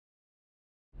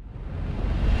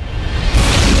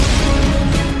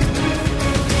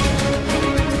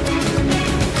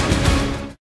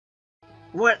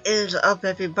What is up,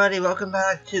 everybody? Welcome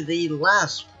back to the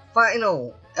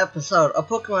final episode of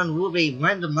Pokemon Ruby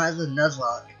Randomizer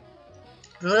Nuzlocke.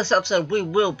 In this episode, we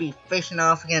will be facing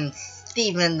off against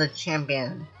Steven the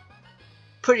Champion.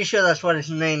 Pretty sure that's what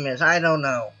his name is, I don't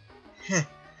know.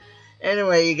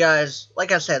 Anyway, you guys,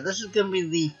 like I said, this is going to be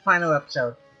the final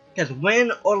episode. Because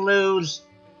win or lose,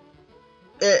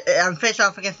 I'm facing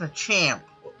off against the champ.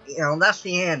 You know, that's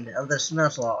the end of this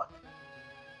Nuzlocke.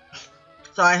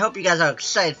 So I hope you guys are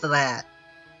excited for that.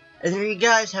 And if you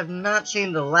guys have not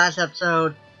seen the last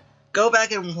episode, go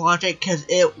back and watch it because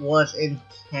it was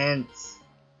intense.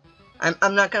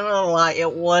 I'm not gonna lie,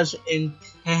 it was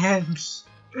intense.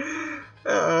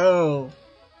 Oh.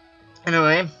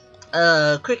 Anyway,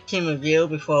 quick team review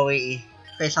before we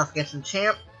face off against the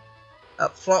champ.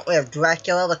 Up front we have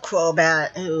Dracula, the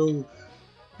Crobat, who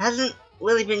hasn't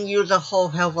really been used a whole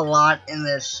hell of a lot in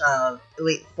this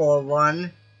Elite Four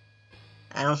run.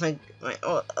 I don't think,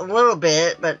 a little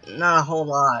bit, but not a whole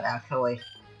lot, actually.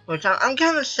 Which I'm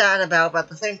kind of sad about, but at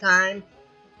the same time,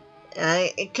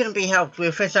 it couldn't be helped. We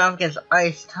were facing off against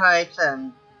ice types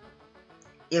and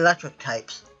electric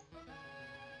types.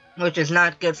 Which is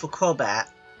not good for Crobat.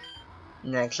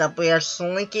 Next up, we have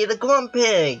Slinky the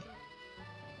Grumpig,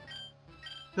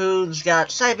 who's got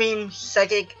Psybeam,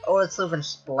 Psychic, Oversleuth, and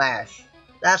Splash.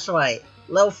 That's right,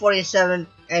 level 47,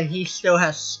 and he still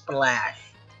has Splash.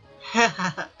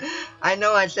 I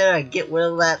know I said I'd get rid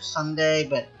of that someday,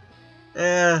 but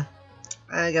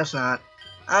I guess not.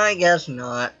 I guess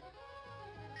not.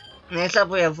 Next up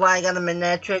we have Ryden the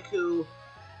Manectric, who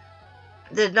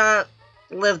did not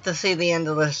live to see the end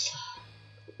of this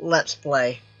Let's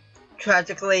Play.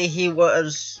 Tragically, he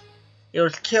was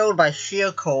killed by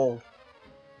sheer cold.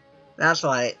 That's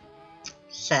right.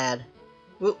 Sad.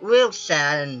 Real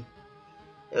sad, and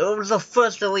it was the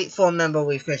first Elite Four member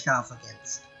we fished off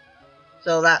against.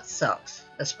 So that sucks,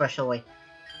 especially.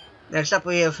 Next up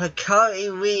we have Hikari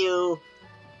Ryu,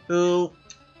 who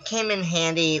came in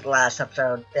handy last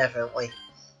episode, definitely.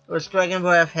 It was Dragon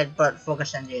Breath, Headbutt,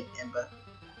 Focus Engine, Ember.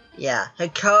 Yeah,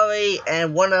 Hikari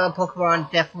and one other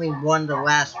Pokemon definitely won the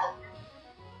last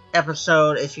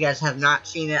episode. If you guys have not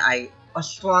seen it, I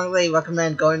strongly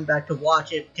recommend going back to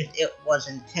watch it, because it was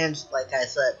intense, like I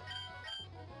said.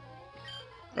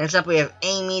 Next up we have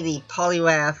Amy, the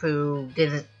Poliwrath, who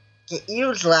didn't get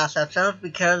used last episode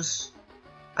because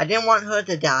I didn't want her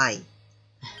to die.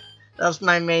 That was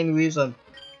my main reason.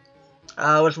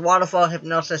 With Waterfall,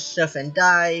 Hypnosis, Surf, and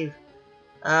Dive.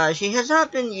 She has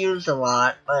not been used a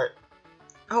lot, but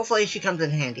hopefully she comes in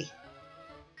handy.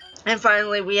 And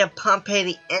finally, we have Pompey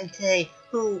the Entei,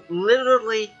 who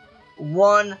literally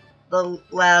won the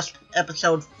last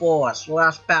episode for us, the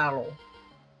last battle.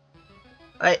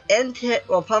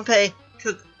 Pompey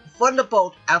took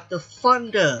Thunderbolt after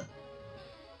Thunder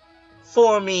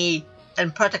for me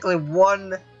and practically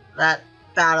won that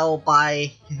battle by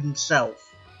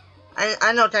himself.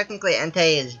 I know technically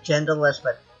Entei is genderless,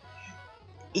 but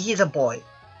he's a boy.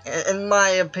 In my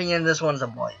opinion, this one's a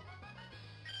boy.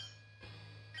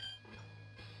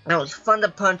 That was Thunder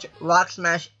Punch, Rock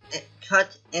Smash,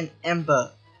 Cut, and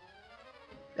Ember.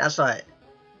 That's right.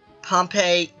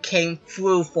 Pompey came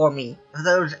through for me. If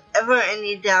there was ever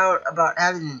any doubt about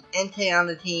having an Entei on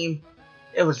the team,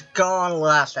 it was gone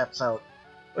last episode.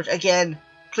 Which, again,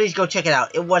 please go check it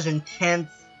out. It was intense,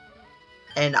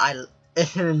 and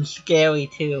it's scary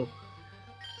too.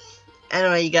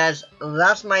 Anyway, you guys,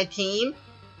 that's my team.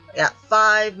 I got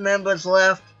 5 members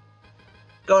left,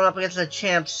 going up against the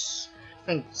champs. I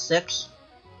think 6.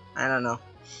 I don't know.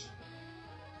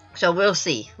 So we'll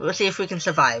see. We'll see if we can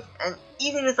survive. And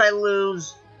even if I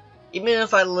lose,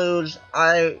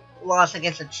 I lost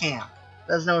against a champ.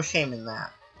 There's no shame in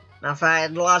that. Now, if I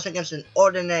had lost against an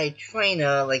ordinary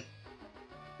trainer, like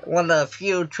one of the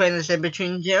few trainers in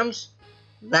between gyms,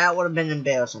 that would have been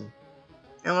embarrassing.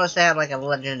 Unless they had like a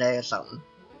legendary or something.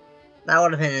 That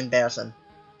would have been embarrassing.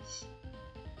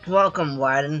 Welcome,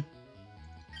 Ryden.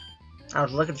 I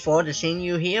was looking forward to seeing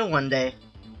you here one day.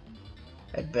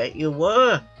 I bet you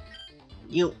were.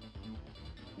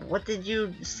 What did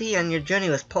you see on your journey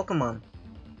with Pokemon?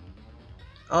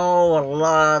 Oh, a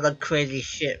lot of crazy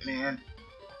shit, man.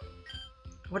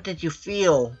 What did you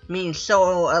feel? Meeting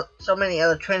so many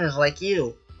other trainers like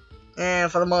you.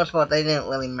 And for the most part, they didn't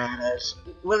really matter. It's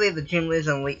really the gym leaders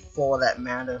in Elite Four that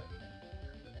matter.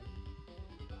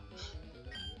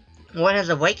 What has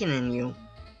awoken in you?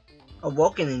 I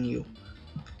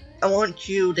want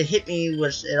you to hit me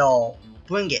with it all.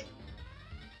 Bring it.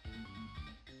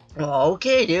 Well,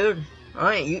 okay, dude.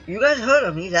 Alright, you guys heard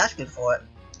him. He's asking for it.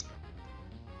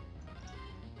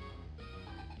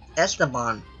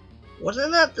 Esteban.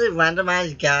 Wasn't that the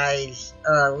randomized guy's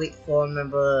Elite Four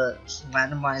member's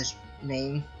randomized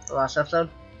name the last episode?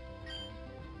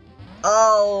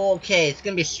 Oh, okay, it's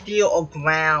gonna be Steel or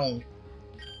Ground.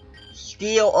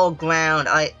 Steel or Ground.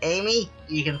 Alright, Amy,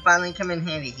 you can finally come in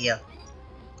handy here.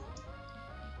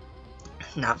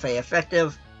 Not very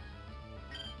effective.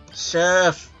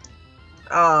 Surf.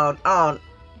 Oh.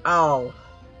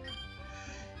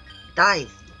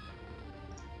 Dive.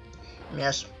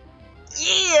 Yes.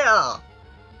 Yeah!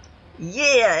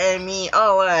 Yeah, Amy.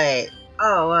 Alright.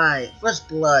 First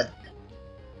blood.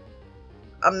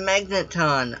 A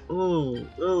magneton.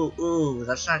 Ooh.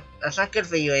 That's not good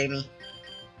for you, Amy.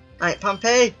 Alright,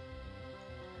 Pompeii.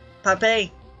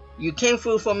 You came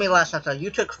through for me last episode. You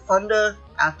took thunder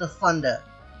after thunder.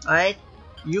 Alright?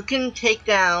 You can take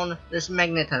down this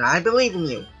magneton. I believe in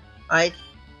you. Alright?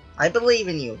 I believe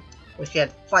in you. Wish you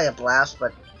had Fire Blast,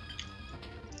 but...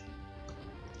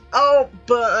 Oh,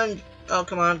 burned! Oh,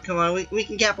 come on. We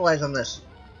can capitalize on this.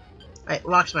 Alright,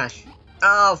 Rock Smash.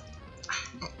 Oh,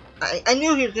 I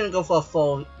knew he was gonna go for a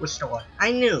full restore.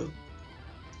 I knew.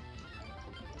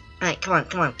 Alright, come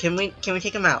on. Can we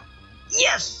take him out?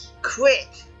 Yes!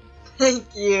 Crit!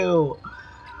 Thank you!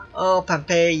 Oh,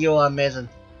 Pompeii, you are amazing.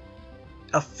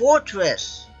 A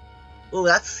fortress! Ooh,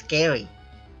 that's scary.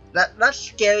 That's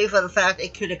scary for the fact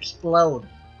it could explode.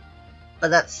 But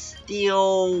that's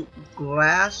steel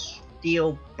grass?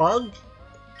 Steel bug?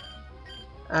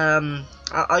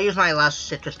 I'll use my last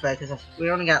citrus bag because we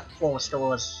only got 4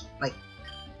 restores. Like,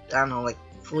 I don't know, like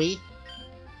 3?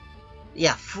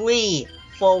 Yeah, 3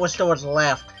 full restores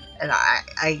left. And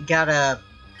I gotta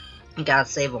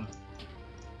save them.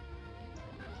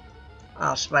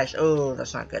 Oh, Spice. Oh,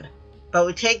 that's not good. But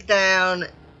we take it down.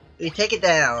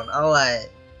 Alright.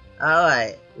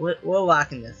 We're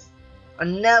rocking this.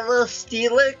 Another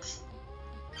Steelix?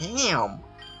 Damn.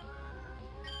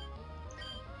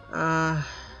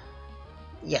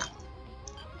 Yeah.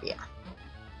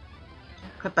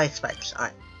 Hit by spikes.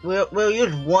 Alright. We'll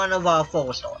use one of our 4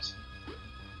 restores.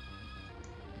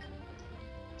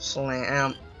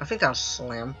 Slam. I think that was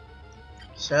Slam.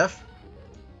 Surf.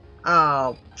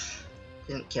 Oh.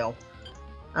 Didn't kill.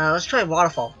 Let's try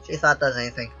Waterfall. See if that does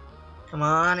anything. Come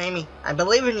on, Amy. I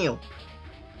believe in you.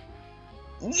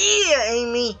 Yeah,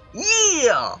 Amy.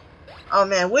 Yeah. Oh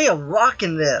man, we are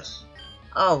rocking this.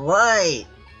 Alright.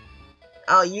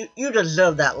 Oh, you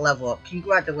deserve that level up.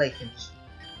 Congratulations.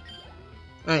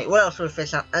 Alright, what else we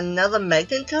face out? Another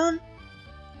Magneton?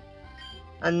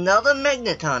 Another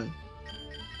Magneton.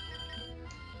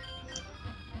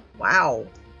 Wow.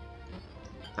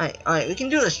 Alright, we can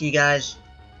do this, you guys.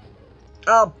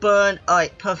 Oh, burn.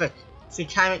 Alright, perfect. If we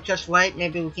time it just right,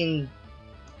 maybe we can...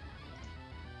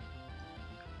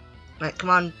 Alright, come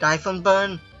on, die from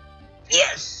burn.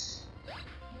 Yes!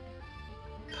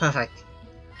 Perfect.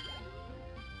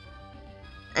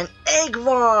 An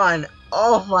Eggron!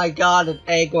 Oh my god, an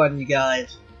Eggron, you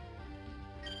guys.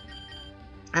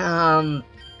 Hikari,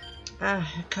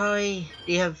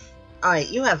 do you have... Alright,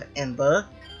 you have Ember.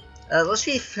 Let's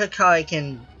see if Hikari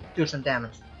can do some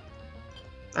damage.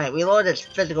 Alright, we lowered its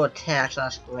physical attack, so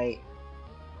that's great.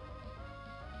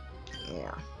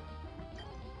 Yeah.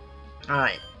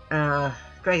 Alright,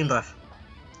 Dragon Breath.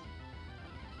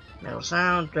 Metal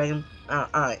Sound, Dragon...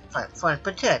 alright, fine,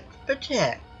 protect.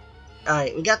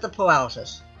 Alright, we got the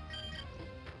paralysis.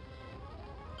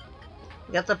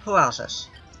 Oh,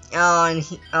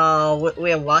 and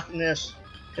we are locking this.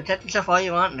 Protect yourself all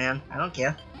you want, man. I don't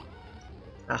care.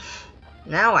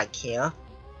 Now I care.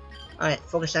 Alright,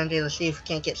 focus energy to see if we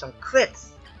can't get some crits.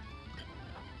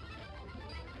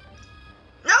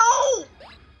 No!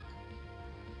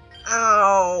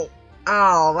 Oh,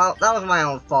 that was my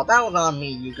own fault. That was on me,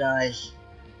 you guys.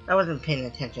 I wasn't paying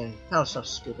attention. That was so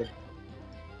stupid.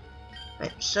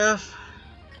 Right, Surf.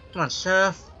 Come on,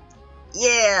 Surf.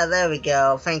 Yeah, there we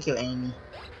go. Thank you, Amy.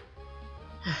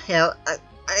 Yeah, I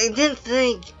didn't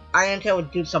think Iron Tail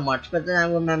would do so much, but then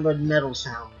I remembered Metal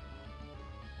Sound.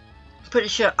 Pretty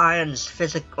sure Iron's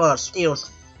physical, or Steel's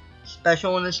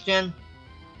special in this gen.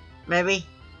 Maybe?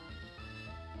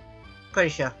 Pretty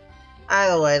sure.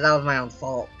 Either way, that was my own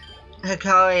fault.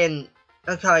 Hikari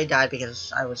died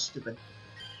because I was stupid.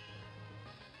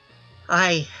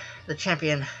 I, the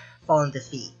champion, fall in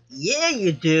defeat. Yeah,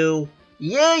 you do.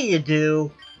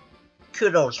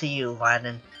 Kudos to you,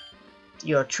 Ryden.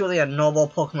 You're truly a noble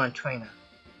Pokemon trainer.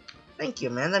 Thank you,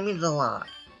 man. That means a lot.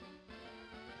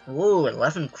 Ooh,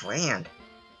 11 grand.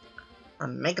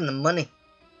 I'm making the money.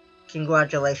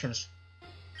 Congratulations.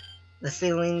 The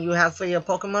feeling you have for your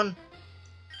Pokemon,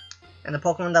 and the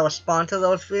Pokemon that respond to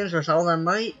those feelings with all their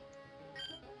might,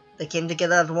 they came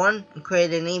together as one and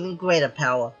created an even greater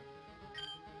power.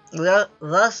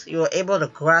 Thus, you were able to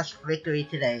grasp victory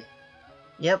today.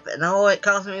 Yep, and all it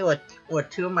cost me were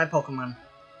 2 of my Pokemon.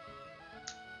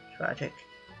 Tragic.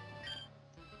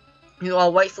 You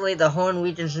are rightfully the Horn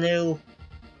region's new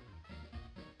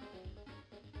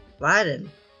Ryden.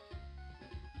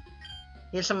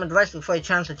 Here's some advice before you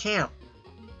challenge the champ.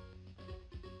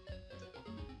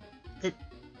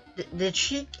 Did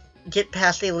she get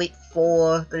past the Elite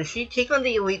Four? Did she take on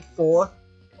the Elite Four?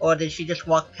 Or did she just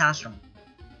walk past them?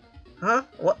 Huh?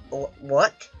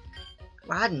 What?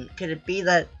 Ryden, could it be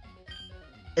that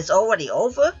it's already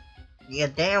over? You're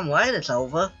damn right it's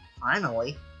over.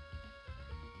 Finally.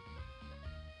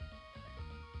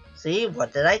 See,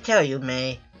 what did I tell you,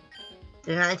 May?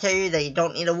 Didn't I tell you that you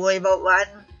don't need to worry about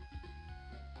Ryden?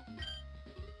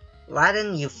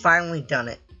 Ryden, you finally done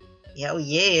it. Hell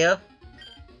yeah.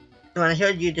 When I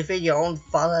heard you defeat your own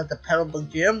father at the Pebble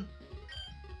Gym,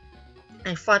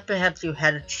 I thought perhaps you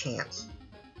had a chance.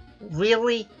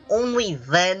 Really? Only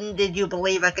then did you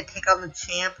believe I could take on the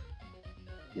champ?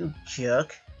 You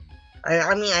jerk.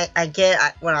 I mean, I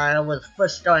get when I was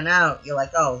first starting out, you're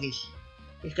like, oh,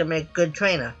 he's gonna be a good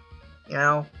trainer. You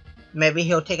know? Maybe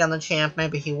he'll take on the champ,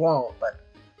 maybe he won't, but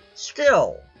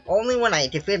still, only when I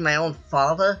defeated my own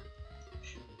father?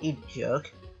 You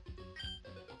jerk.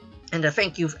 And to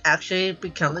think you've actually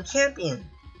become the champion.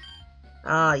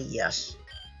 Ah, yes.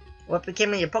 What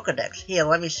became of your Pokedex? Here,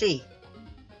 let me see.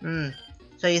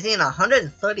 So you've seen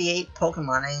 138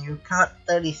 Pokemon and you caught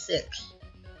 36.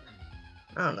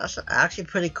 Oh, that's actually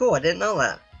pretty cool. I didn't know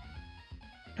that.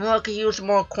 Well, I could use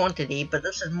more quantity, but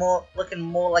this is looking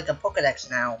more like a Pokedex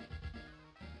now.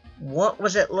 What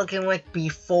was it looking like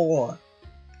before?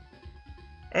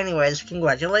 Anyways,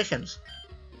 congratulations.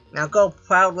 Now go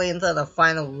proudly into the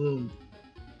final room.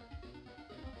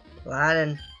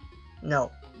 Ryden,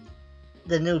 no.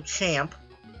 The new champ.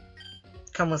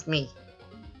 Come with me.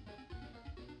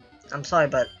 I'm sorry,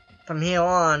 but from here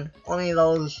on, only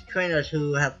those trainers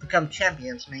who have become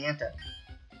champions may enter.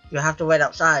 You have to wait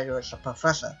outside or it's a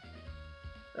professor.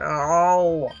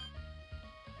 Oh.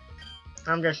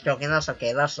 I'm just joking, that's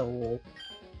okay, that's the rule.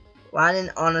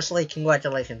 Ryden, honestly,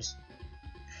 congratulations.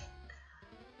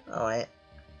 Alright.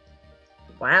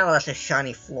 Wow, that's a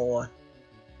shiny floor.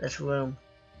 This room.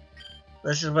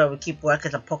 This is where we keep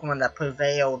records of Pokemon that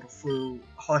prevailed through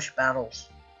harsh battles.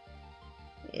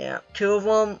 Yeah, two of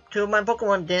my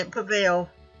Pokemon didn't prevail.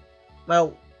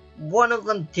 Well, one of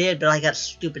them did, but I got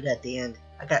stupid at the end.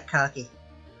 I got cocky.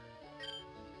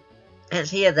 It's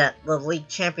here that the league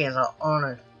champions are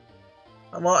honored.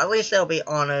 Well, at least they'll be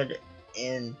honored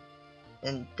in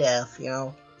death, you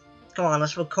know. Come on,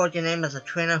 let's record your name as a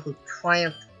trainer who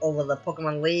triumphed over the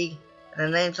Pokemon League, and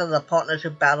the names of the partners who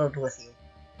battled with you.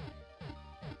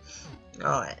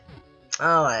 Alright.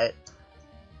 Alright.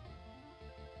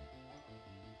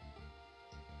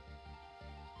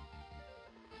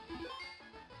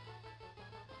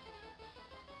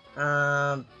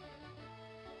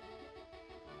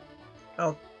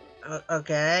 Oh,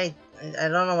 okay. I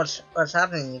don't know what's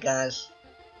happening, you guys.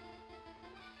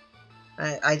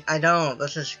 I don't.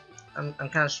 This is. I'm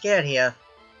kind of scared here.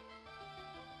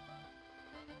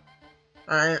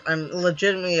 I'm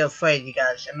legitimately afraid, you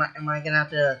guys. Am I gonna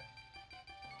have to?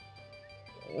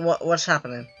 What's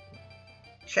happening?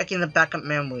 Checking the backup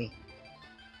memory.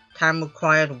 Time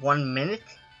required 1 minute.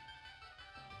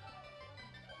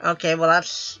 Okay, well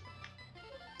that's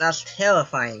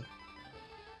terrifying.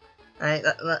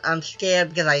 I'm scared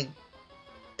because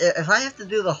if I have to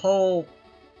do the whole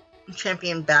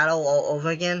champion battle all over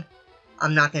again,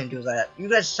 I'm not gonna do that. You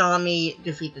guys saw me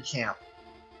defeat the champ.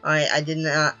 Alright, I did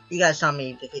not. You guys saw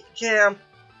me defeat the champ,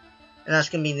 and that's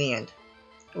gonna be the end.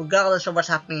 Regardless of what's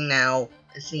happening now,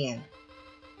 it's the end.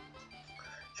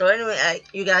 So anyway,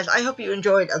 you guys, I hope you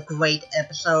enjoyed a great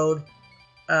episode.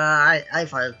 I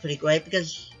thought it was pretty great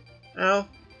because, you know,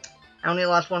 I only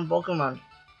lost one Pokemon.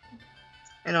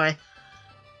 Anyway,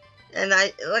 and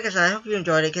like I said, I hope you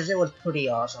enjoyed it because it was pretty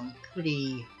awesome,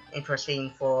 pretty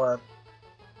interesting for.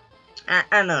 I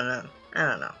don't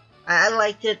know. I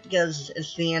liked it because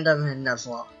it's the end of the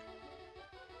Nuzlocke.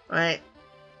 Right?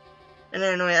 And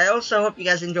anyway, I also hope you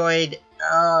guys enjoyed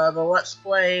the Let's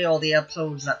Play, all the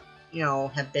episodes that, you know,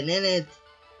 have been in it.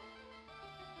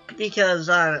 Because,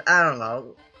 I don't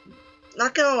know.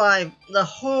 Not gonna lie, the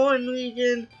Horn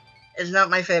region is not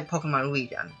my favorite Pokemon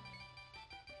region.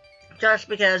 Just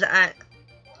because I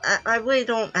really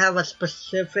don't have a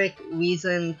specific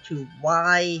reason to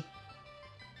why.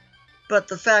 But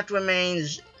the fact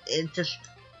remains, it just,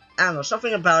 I don't know,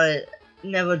 something about it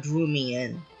never drew me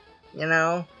in, you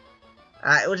know?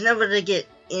 It was never to get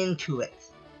into it,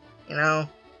 you know?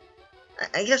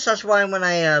 I guess that's why when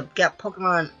I got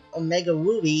Pokemon Omega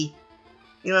Ruby,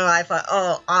 you know, I thought,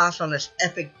 oh, awesome, this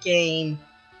epic game.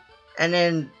 And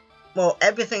then, well,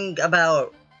 everything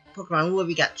about Pokemon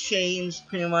Ruby got changed,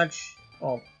 pretty much.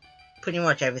 Well, pretty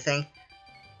much everything.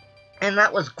 And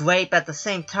that was great, but at the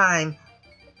same time,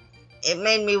 it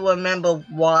made me remember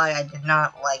why I did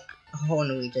not like Horn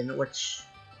Region, which,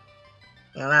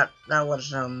 you know, that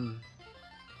was,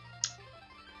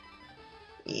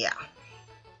 yeah.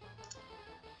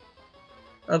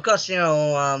 Of course, you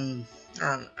know, I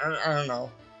don't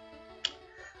know.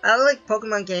 I like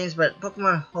Pokemon games, but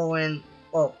Pokemon Horn,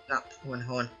 well, not Pokemon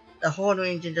Horn, the Horn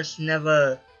region just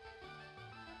never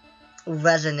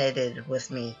resonated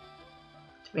with me,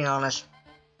 to be honest.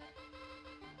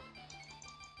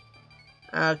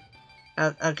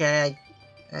 Okay,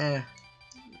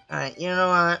 alright, you know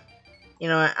what,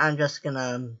 I'm just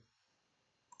gonna,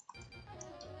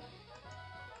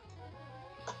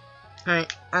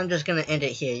 alright, I'm just gonna end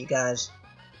it here, you guys.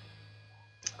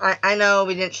 I know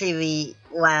we didn't see the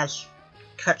last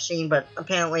cutscene, but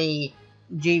apparently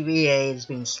GBA is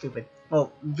being stupid.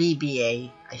 Well,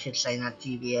 VBA, I should say, not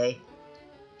GBA.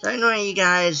 So anyway, you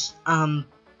guys,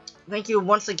 thank you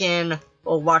once again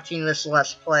for watching this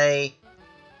Let's Play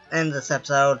and this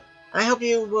episode. I hope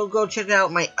you will go check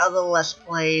out my other Let's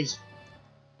Plays.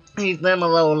 Leave them a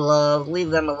little love,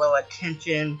 leave them a little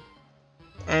attention,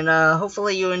 and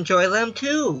hopefully you enjoy them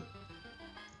too.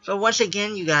 So once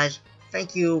again, you guys,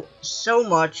 thank you so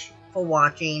much for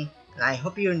watching, and I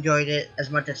hope you enjoyed it as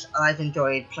much as I've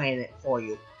enjoyed playing it for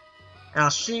you. And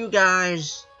I'll see you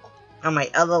guys on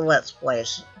my other Let's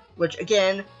Plays, which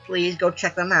again, please go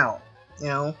check them out. You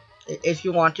know, if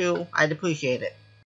you want to, I'd appreciate it.